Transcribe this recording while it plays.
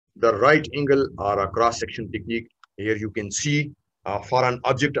the right angle or a cross-section technique. Here you can see for an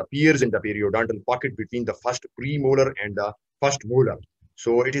object appears in the periodontal pocket between the first premolar and the first molar.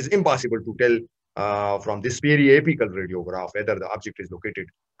 So it is impossible to tell from this periapical radiograph whether the object is located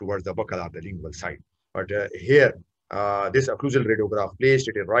towards the buccal or the lingual side. But here, this occlusal radiograph placed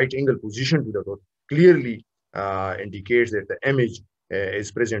at a right angle position to the tooth clearly indicates that the image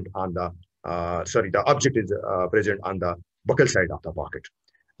is present on the, the object is present on the buccal side of the pocket.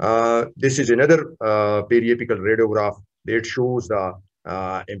 This is another periapical radiograph that shows the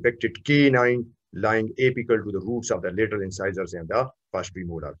impacted canine lying apical to the roots of the lateral incisors and the first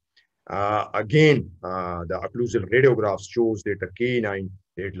premolar. Again, the occlusal radiograph shows that the canine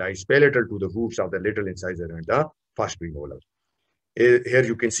that lies palatal to the roots of the lateral incisor and the first premolar. Here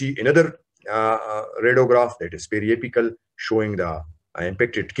you can see another radiograph that is periapical showing the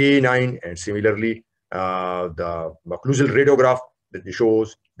impacted canine, and similarly the occlusal radiograph that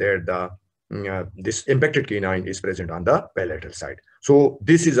shows that the this impacted canine is present on the palatal side. So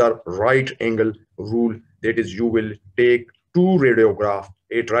this is our right angle rule, that is you will take two radiographs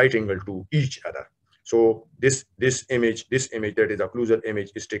at right angle to each other. So this image that is occlusal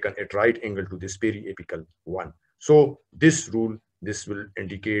image is taken at right angle to this periapical one. So this rule, this will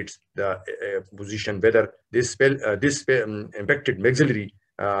indicate the position whether this impacted maxillary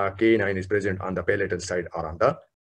canine is present on the palatal side or on the